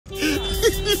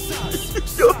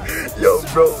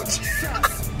bro.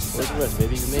 Where's the rest,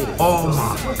 baby? You made it. Oh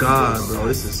my god, bro.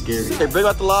 This is scary. Hey, bring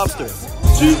out the lobster.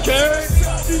 GK!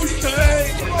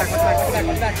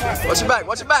 Watch your back,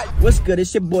 watch your back. What's good?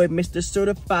 It's your boy, Mr.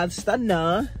 Certified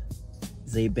Stunner.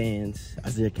 Zay Bands,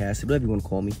 Isiah Kassidy, whatever you want to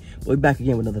call me. But we're back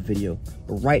again with another video.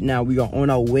 But right now, we are on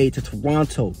our way to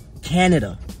Toronto,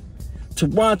 Canada.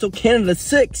 Toronto, Canada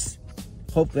 6.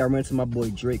 Hopefully, I run into my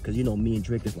boy Drake, because you know me and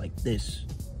Drake is like this.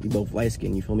 We both light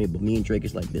skinned, you feel me? But me and Drake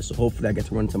is like this. So hopefully, I get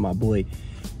to run into my boy.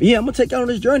 But yeah, I'm going to take y'all on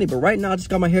this journey. But right now, I just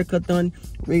got my haircut done.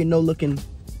 Really no looking.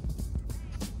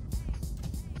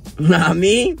 Nah, I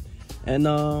mean. And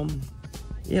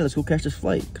yeah, let's go catch this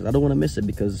flight, because I don't want to miss it,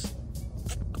 because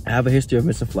I have a history of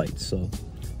missing flights, so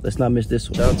let's not miss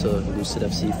this one. Shout out to Lucid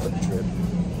FC for the trip.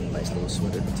 Nice little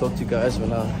sweater. I'll talk to you guys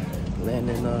when I land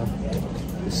in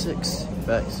the 6.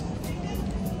 Facts.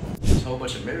 There's a whole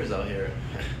bunch of mirrors out here.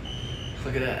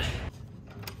 Look at that.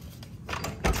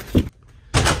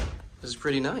 This is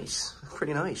pretty nice.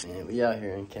 Pretty nice. And we out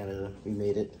here in Canada. We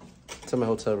made it to my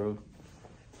hotel room.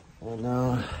 And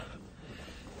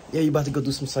yeah, you about to go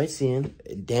do some sightseeing.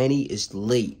 Danny is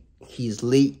late. He's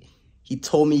late. He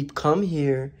told me come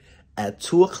here at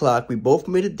 2 o'clock. We both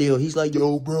made a deal. He's like,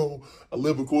 yo, bro, I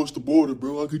live across the border,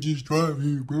 bro. I could just drive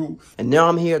here, bro. And now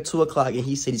I'm here at 2 o'clock, and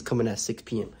he said he's coming at 6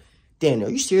 p.m. Danny, are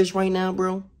you serious right now,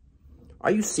 bro?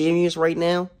 Are you serious right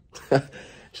now? Shout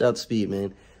out to Speed,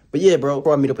 man. But yeah, bro,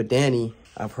 before I meet up with Danny,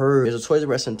 I've heard there's a Toys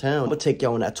R Us in town. I'm going to take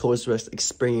y'all on that Toys R Us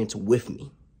experience with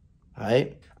me. All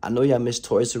right? I know y'all miss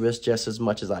Toys R Us just as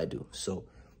much as I do. So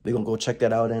we're going to go check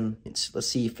that out, and let's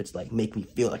see if it's like make me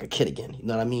feel like a kid again. You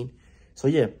know what I mean? So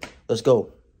yeah, let's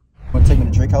go. Want to take me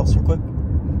to Drake house real quick? So,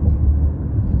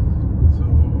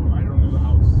 I don't know the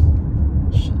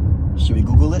house. Should we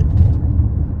Google it?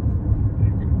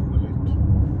 You can Google it.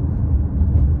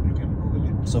 You can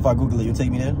Google it. So if I Google it, you'll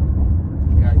take me there?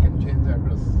 Yeah, I can change the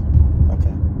address.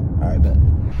 Okay. All right, bet.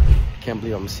 Can't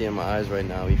believe I'm seeing my eyes right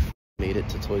now. We made it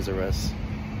to Toys R Us.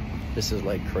 This is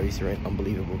like crazy, right?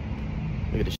 Unbelievable.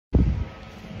 Look at this shit.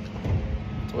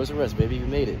 Toys R Us, baby, we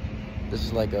made it. This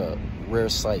is like a rare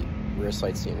sight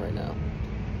scene right now.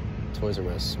 Toys R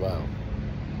Us, wow.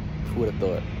 Who would have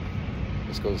thought?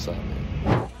 Let's go inside,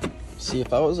 man. See,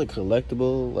 if I was a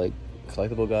collectible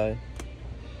guy,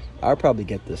 I'd probably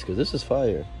get this, because this is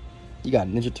fire. You got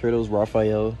Ninja Turtles,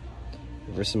 Raphael,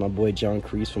 versus my boy John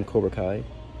Kreese from Cobra Kai,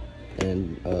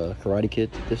 and Karate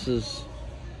Kid. This is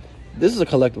a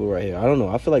collectible right here. I don't know.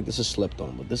 I feel like this is slept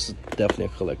on, but this is definitely a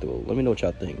collectible. Let me know what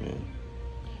y'all think, man.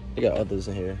 They got others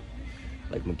in here,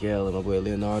 like Miguel and my boy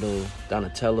Leonardo,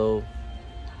 Donatello.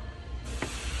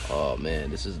 Oh man,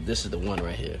 this is the one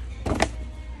right here.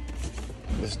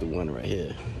 This is the one right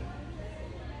here.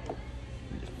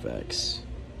 Facts.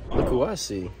 Look who I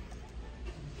see.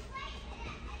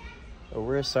 A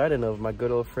rare sighting of my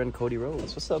good old friend Cody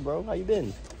Rhodes. What's up, bro? How you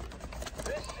been?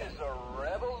 This is a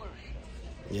revolution.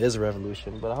 Yeah, it is a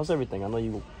revolution. But how's everything? I know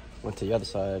you went to the other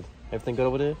side. Everything good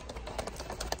over there?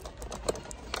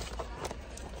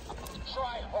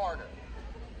 Try harder.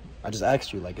 I just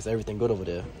asked you, like, is everything good over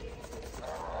there?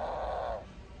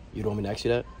 You don't want me to ask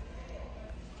you that?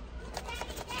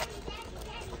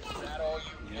 Is that all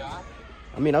you got?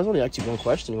 I mean, I was only asking you one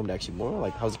question. You want me to ask you more?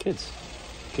 Like, how's the kids?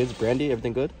 Kids, Brandy,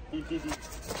 everything good?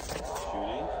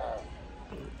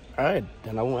 Alright,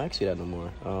 then I won't ask you that no more.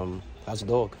 How's the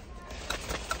dog?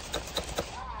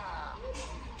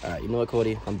 Alright, you know what,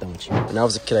 Cody? I'm done with you. When I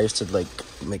was a kid, I used to, like,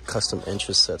 make custom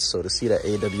entrance sets. So to see that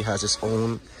AEW has its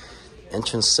own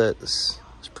entrance set, it's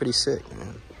pretty sick,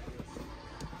 man.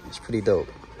 It's pretty dope.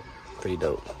 Pretty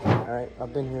dope. Alright,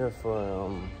 I've been here for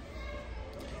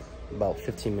about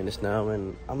 15 minutes now,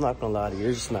 and I'm not gonna lie to you,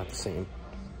 it's just not the same.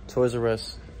 Toys R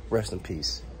Us, rest in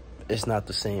peace. It's not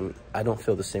the same. I don't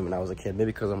feel the same when I was a kid.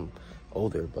 Maybe because I'm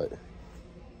older, but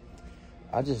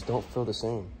I just don't feel the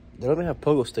same. They don't even have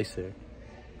pogo sticks here.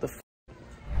 The f.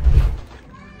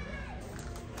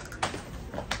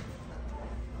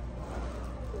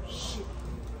 Shit.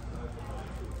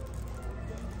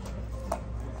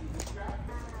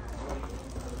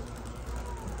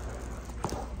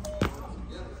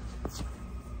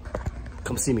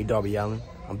 Come see me, Darby Allin.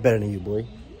 I'm better than you, boy.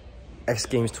 X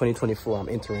Games 2024, I'm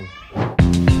entering.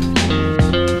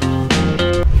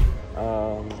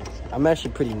 I'm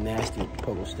actually pretty nasty with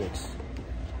pogo sticks.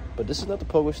 But this is not the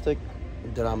pogo stick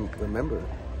that I remember.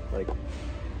 Like,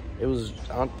 it was,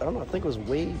 I don't know, I think it was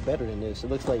way better than this. It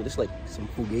looks like, this like some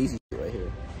Fugazi right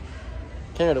here.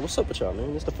 Canada, what's up with y'all,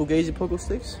 man? This the Fugazi pogo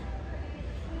sticks?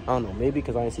 I don't know, maybe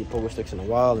because I didn't see pogo sticks in a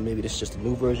while, and maybe this is just a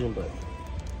new version, but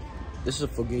this is a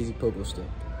Fugazi pogo stick.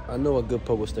 I know a good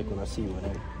pogo stick when I see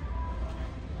one.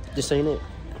 This ain't it.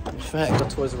 In fact, the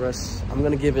Toys R Us, I'm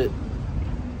gonna give it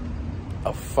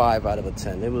a 5 out of a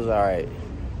 10. It was all right.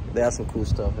 They had some cool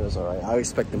stuff. It was all right. I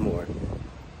expected more.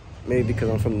 Maybe because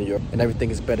I'm from New York and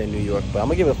everything is better in New York. But I'm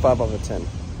gonna give it a 5 out of 10.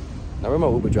 Now where my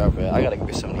Uber driver at? I gotta give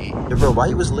it something to eat. Hey, bro, why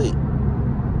you was late?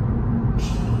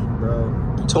 Bro.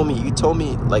 You told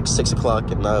me like 6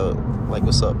 o'clock and now, like,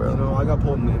 what's up, bro? You know, I got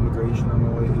pulled in the immigration on my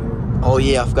way here. Oh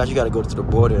yeah, I forgot you gotta go to the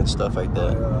border and stuff like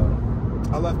that.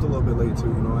 I left a little bit late too,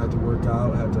 you know, I had to work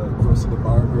out, I had to go to the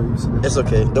barber. It's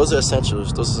okay. Those are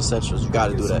essentials. Those are essentials. You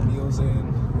gotta do that. Meals in, you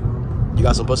know. You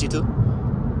got some pussy too?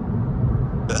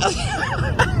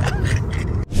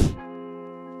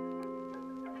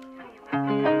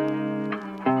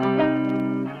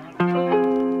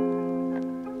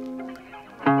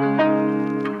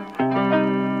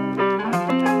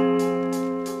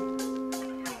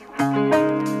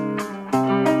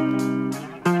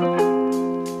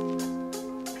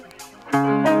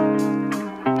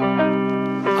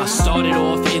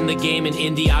 Game in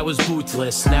Indy, I was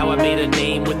bootless. Now I made a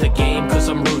name with the game cause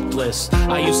I'm ruthless.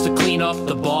 I used to clean up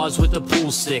the bars with the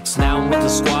pool sticks. Now I'm with the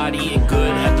squad eating good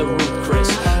at the Root Chris.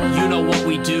 You know what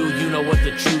we do, you know what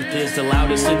the truth is. The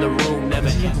loudest in the room never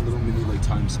It's a little mini like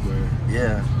Times Square.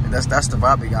 Yeah, and that's the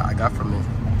vibe I got from it.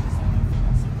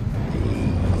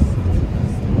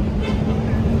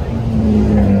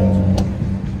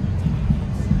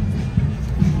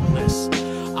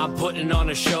 I'm putting on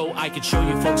a show, I could show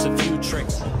you folks a few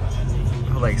tricks.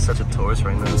 I'm like such a tourist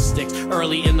right now. Stick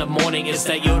early in the morning, it's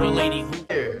that Yoda lady who...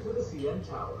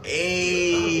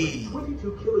 Hey!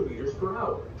 22 kilometers per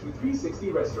hour to 360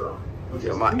 restaurant.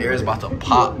 Yo, my ear is about to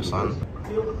pop, son.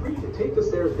 Feel free to take the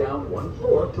stairs down one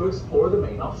floor to explore the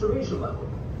main observation level.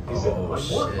 Descend one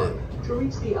more flight to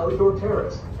reach the outdoor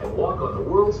terrace and walk on the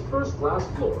world's first glass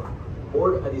floor.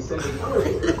 Board a descending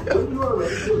elevator when you are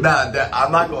ready to... Nah,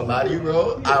 I'm not gonna lie to you,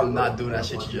 bro. I'm not doing that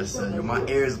shit you just said. Yo, my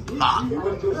ears pop.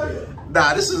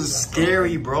 Nah, this is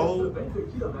scary, bro.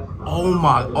 Oh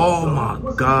my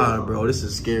God, bro. This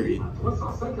is scary.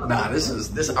 Nah, this,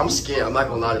 I'm scared. I'm not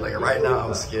gonna lie to you. Like, right now,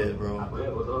 I'm scared, bro.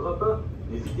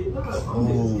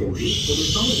 Oh,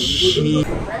 shit.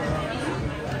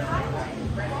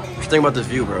 What you think about this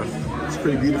view, bro? It's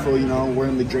pretty beautiful, you know. We're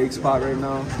in the Drake spot right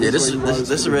now. Yeah, this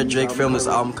is where Drake filmed this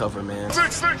album cover, man.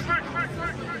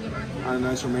 On a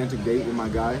nice romantic date with my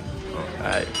guy.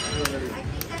 Alright.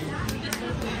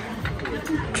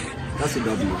 That's a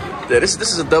W. Yeah, this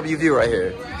is a W view right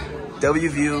here. W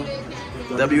view,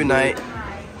 W night,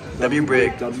 W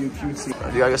brick. WQC.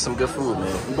 You gotta get some good food,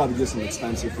 man. We're about to get some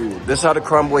expensive food. This is how the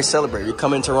Crumb Boys celebrate. You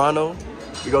come in Toronto,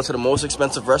 you go to the most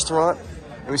expensive restaurant,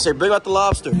 and we say, bring out the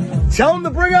lobster. Tell them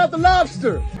to bring out the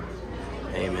lobster.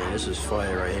 Hey, man, this is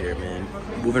fire right here, man.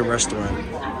 Moving restaurant.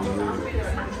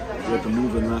 We're at the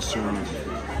moving restaurant.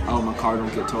 Oh, my car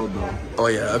don't get towed, though. Oh,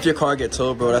 yeah. If your car get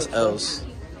towed, bro, that's else.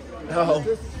 Oh.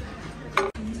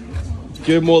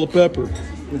 Give him all the pepper.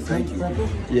 Thank you, pepper?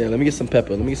 Yeah, let me get some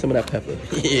pepper. Let me get some of that pepper.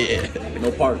 Yeah.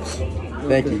 No parts.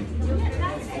 Thank you.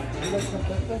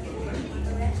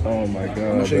 Oh, my God,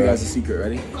 I'm gonna show you guys a secret.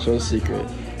 Ready? Show the secret.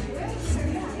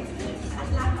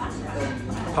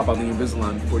 Pop out the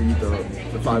Invisalign before you eat the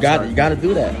 5-star. You gotta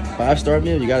do that. 5-star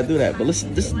meal, you gotta do that. But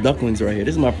listen, this is ducklings right here.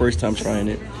 This is my first time trying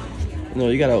it. You know,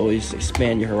 you gotta always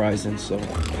expand your horizons. So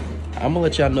I'm gonna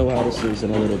let y'all know how this is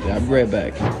in a little bit. I'll be right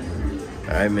back.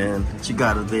 All right, man. What you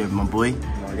got over there, my boy?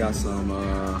 I got some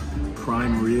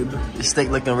prime rib. This steak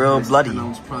looking real bloody.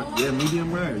 Yeah,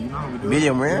 medium rare. You know how we do it.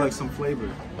 Medium rare? Like some flavor.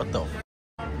 What the?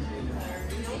 Yeah,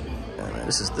 man,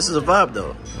 this is a vibe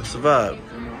though. It's a vibe.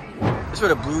 This is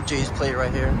where the Blue Jays play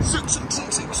right here.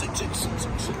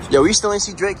 Yo, we still ain't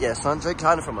see Drake yet, son. Drake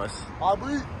hiding from us.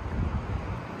 Aubrey?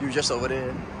 You were just over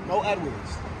there. No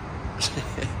Edwards.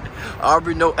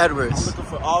 Aubrey, no Edwards. I'm looking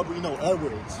for Aubrey, no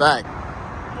Edwards. Fact.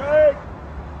 Drake!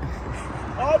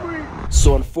 Aubrey!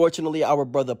 So unfortunately, our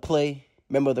brother Play,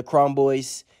 member of the Crown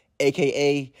Boys,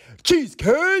 aka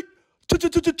Cheesecake,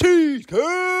 Cheesecake.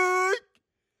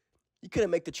 He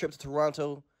couldn't make the trip to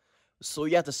Toronto, so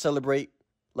you have to celebrate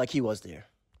like he was there.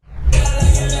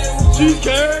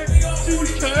 Cheesecake!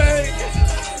 Cheesecake!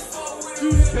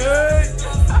 Cheesecake!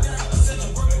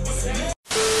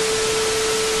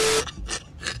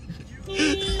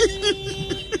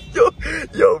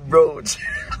 Yo, bro.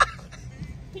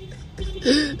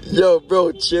 Yo,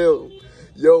 bro, chill.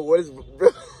 Yo, what is, bro?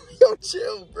 Yo,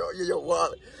 chill, bro. Yo,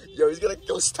 wallet. Yo, he's gonna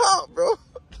go stop, bro.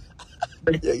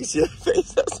 Yo, you see that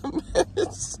face? That's a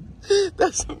mess.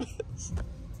 That's a mess.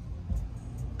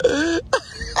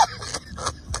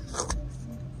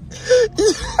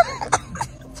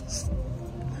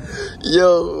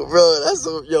 Yo, bro, that's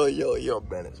so, yo,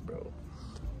 menace, bro.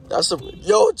 That's a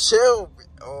yo, chill.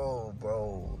 Oh,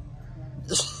 bro.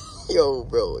 Yo,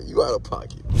 bro, you out of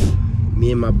pocket. Me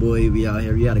and my boy, we out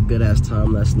here. We had a good ass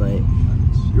time last night.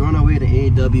 We're on our way to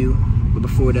AEW, but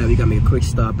before that, we gotta make a quick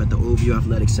stop at the OVO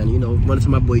Athletic Center. You know, run into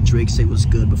my boy Drake, say what's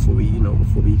good before we,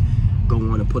 before we go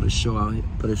on and put a show out here.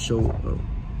 Put a show. Oh,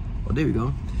 there we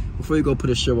go. Before we go put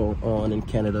a show on in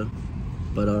Canada,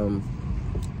 but hold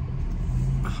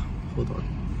on.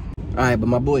 All right, but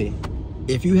my boy,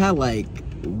 if you had like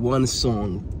one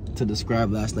song to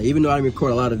describe last night, even though I didn't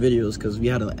record a lot of videos because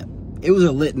it was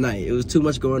a lit night. It was too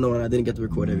much going on. I didn't get to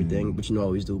record everything, but I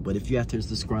always do. But if you have to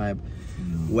describe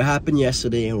what happened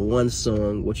yesterday in one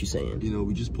song, what you saying? You know,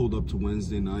 we just pulled up to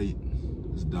Wednesday night.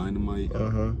 It's Dynamite.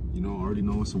 You know, I already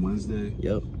know it's a Wednesday.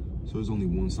 Yep. So there's only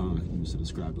one song I can use to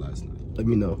describe last night. Let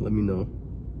me know.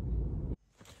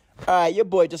 All right, your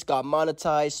boy just got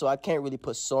monetized, so I can't really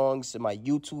put songs in my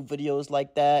YouTube videos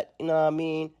like that. You know what I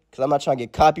mean? Because I'm not trying to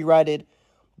get copyrighted.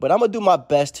 But I'm going to do my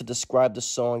best to describe the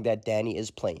song that Danny is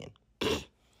playing.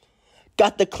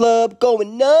 Got the club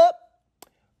going up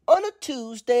on a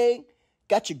Tuesday.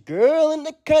 Got your girl in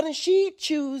the cut and she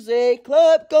choosing.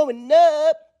 Club going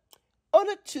up on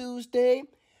a Tuesday.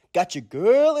 Got your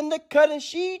girl in the cut and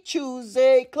she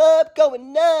choosing. Club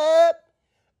going up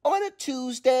on a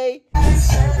Tuesday.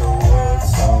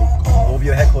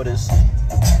 OVO headquarters.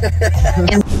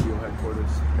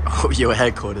 OVO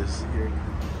headquarters.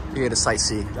 We're here to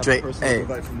sightsee. Drake, hey.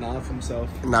 Invite from Nav himself.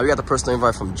 Nah, we got the personal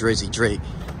invite from Drizzy Drake.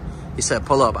 He said,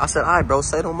 pull up. I said, all right, bro,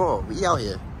 say no more. We out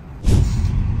here.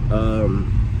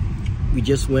 We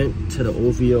just went to the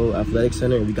OVO Athletic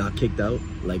Center and we got kicked out.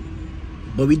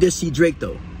 But we did see Drake,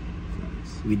 though.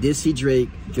 We did see Drake.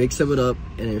 Drake said what up.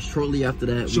 And then shortly after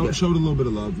that, showed a little bit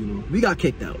of love, you know. We got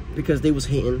kicked out because they was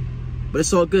hating. But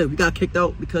it's all good. We got kicked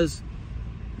out because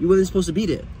we wasn't supposed to be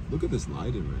there. Look at this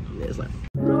lighting right now. Yeah, it's like...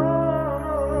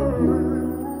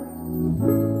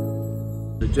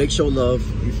 Drake showed love,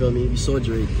 you feel me? We saw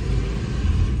Drake.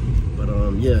 But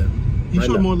yeah. He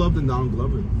showed more love than Donald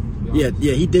Glover. Yeah,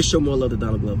 he did show more love than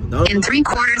Donald Glover. In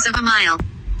 3/4 of a mile,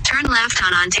 turn left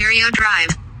on Ontario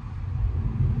Drive.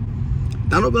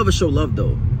 Donald Glover showed love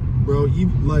though. Bro,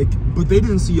 but they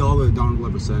didn't see all that Donald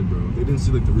Glover said, bro. They didn't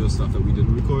see the real stuff that we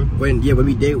didn't record. When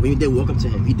we did walk up to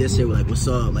him, he did say what's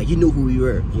up? He knew who we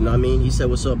were. You know what I mean? He said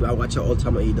what's up, bro. I watch y'all all the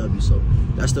time on AEW, so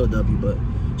that's still a W. But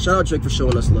shout out Drake for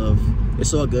showing us love.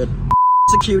 It's all good.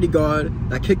 Security guard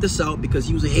that kicked us out because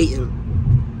he was hating.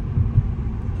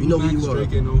 You know who you are.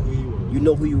 You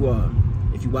know who you are.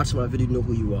 If you watch my video, you know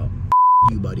who you are.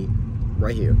 You, buddy.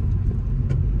 Right here.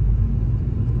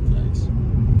 Thanks.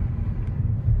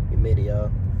 We made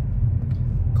a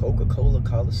Coca-Cola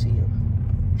Coliseum.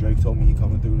 Drake told me he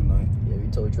coming through tonight. Yeah, we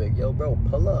told Drake, yo, bro,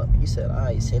 pull up. He said, all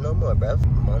right, say no more, bruv.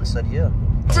 Mom said, yeah.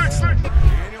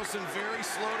 Danielson very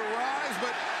slow to rise,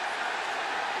 but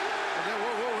then,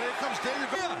 whoa, here comes David.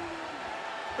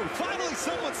 Finally,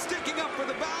 someone sticking up for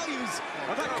the values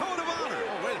of that code of honor.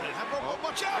 Oh, wait a minute.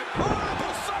 Watch out.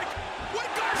 Oh, psych.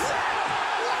 Wait, Garcia.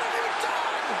 What have you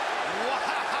done?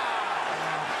 Wow.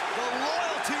 The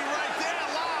loyalty right there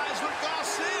lies with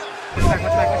Garcia.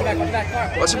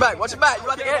 Watch your back. You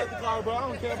about to get it. I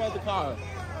don't care about the car.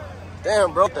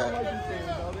 Damn, bro.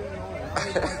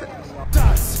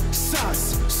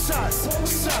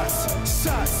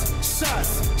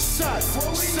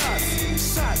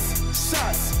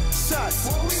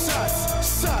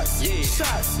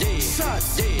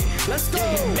 Let's go.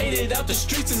 Made it out the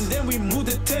streets and then we moved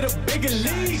it to the bigger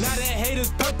league. Now that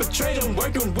haters perpetrating,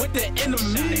 working with the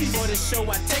enemy. For the show,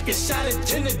 I take a shot at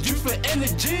gin and juice for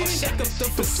energy. Shake up the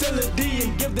facility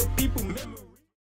and give the people memories.